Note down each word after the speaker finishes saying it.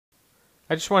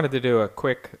I just wanted to do a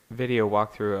quick video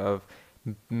walkthrough of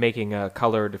making a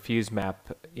color diffuse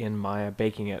map in Maya,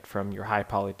 baking it from your high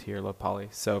poly to your low poly.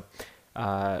 So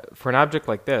for an object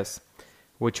like this,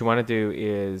 what you want to do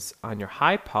is on your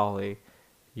high poly,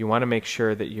 you want to make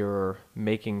sure that you're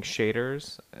making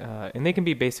shaders, and they can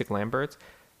be basic Lamberts.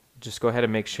 Just go ahead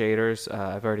and make shaders.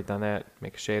 I've already done that.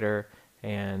 Make a shader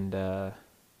and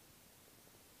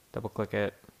double click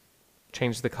it.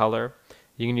 Change the color.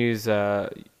 You can use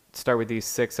start with these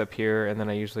 6 up here, and then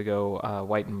I usually go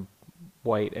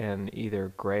white and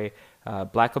either gray.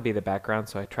 Black will be the background,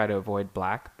 so I try to avoid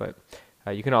black, but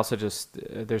you can also just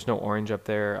there's no orange up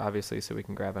there obviously, so we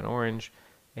can grab an orange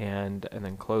and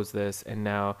then close this. And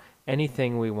now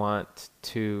anything we want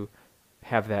to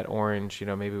have that orange, you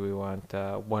know, maybe we want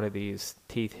one of these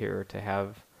teeth here to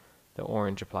have the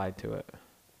orange applied to it,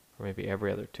 or maybe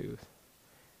every other tooth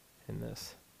in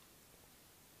this.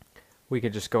 We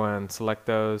could just go on and select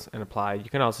those and apply. You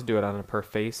can also do it on a per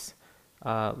face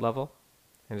level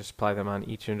and just apply them on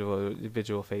each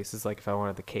individual faces. Like if I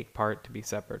wanted the cake part to be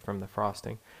separate from the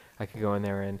frosting, I could go in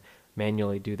there and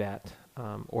manually do that.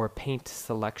 Or paint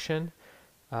selection,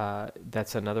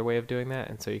 that's another way of doing that.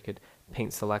 And so you could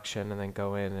paint selection and then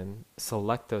go in and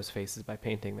select those faces by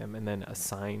painting them and then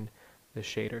assign the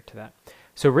shader to that.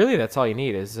 So really that's all you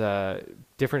need is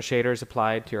different shaders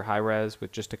applied to your high res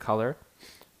with just a color.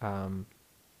 You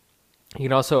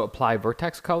can also apply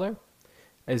vertex color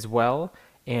as well,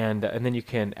 and then you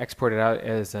can export it out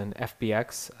as an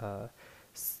FBX.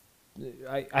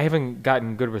 I haven't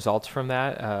gotten good results from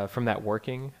that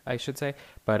working, I should say,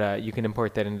 but you can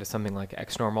import that into something like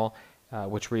XNormal,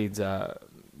 which reads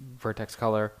vertex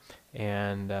color,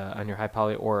 and on your high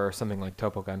poly, or something like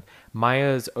TopoGun.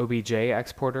 Maya's OBJ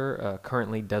exporter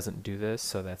currently doesn't do this,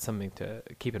 so that's something to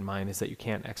keep in mind, is that you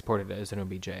can't export it as an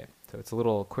OBJ. So it's a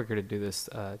little quicker to do this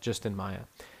just in Maya.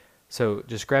 So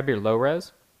just grab your low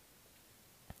res,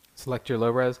 select your low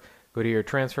res, go to your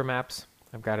transfer maps.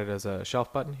 I've got it as a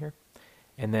shelf button here.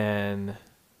 And then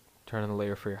turn on the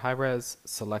layer for your high res,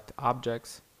 select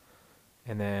objects,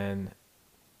 and then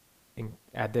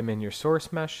add them in your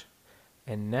source mesh.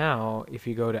 And now if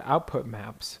you go to output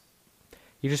maps,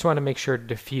 you just want to make sure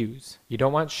diffuse. You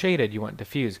don't want shaded, you want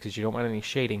diffuse, because you don't want any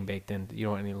shading baked in. You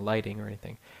don't want any lighting or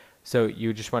anything. So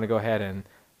you just want to go ahead and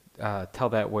tell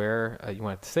that where you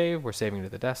want it to save. We're saving to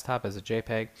the desktop as a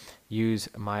JPEG. Use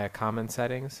Maya common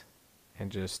settings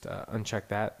and just uncheck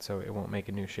that so it won't make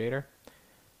a new shader.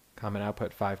 Common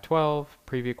output 512,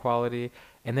 preview quality,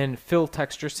 and then fill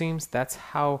texture seams. That's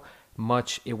how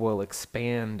much it will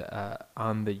expand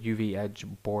on the UV edge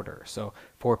border. So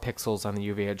 4 pixels on the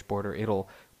UV edge border, it'll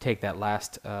take that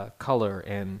last color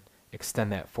and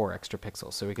extend that 4 extra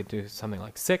pixels. So we could do something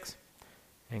like 6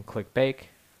 and click bake,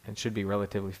 and should be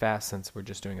relatively fast since we're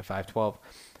just doing a 512.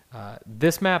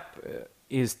 This map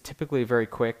is typically very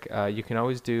quick. You can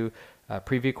always do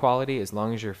preview quality as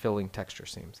long as you're filling texture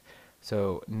seams.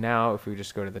 So now if we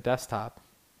just go to the desktop,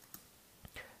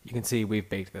 you can see we've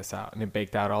baked this out, and it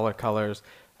baked out all our colors.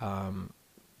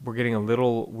 We're getting a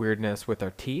little weirdness with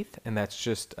our teeth, and that's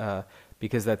just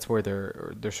because that's where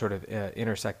they're sort of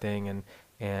intersecting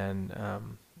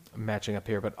and matching up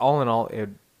here. But all in all,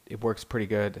 it works pretty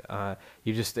good.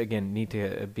 You just, again, need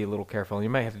to be a little careful. You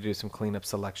might have to do some cleanup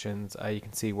selections. You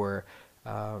can see where,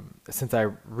 since I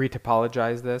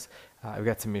retopologized this, I've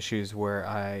got some issues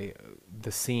where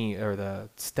the seam or the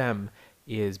stem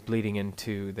is bleeding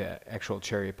into the actual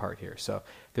cherry part here. So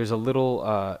there's a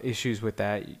little issues with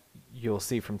that you'll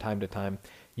see from time to time.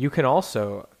 You can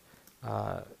also,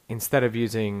 instead of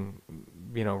using,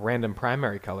 you know, random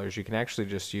primary colors, you can actually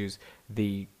just use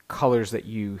the colors that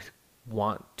you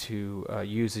want to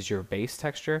use as your base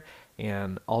texture,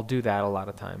 and I'll do that a lot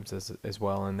of times as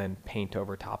well, and then paint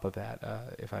over top of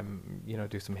that if I'm, you know,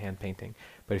 do some hand painting.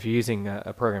 But if you're using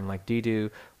a program like Dedo,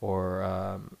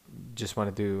 or just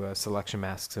want to do selection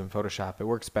masks in Photoshop, it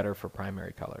works better for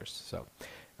primary colors. So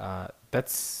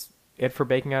that's it for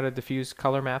baking out a diffuse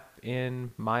color map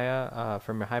in Maya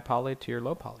from your high poly to your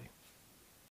low poly.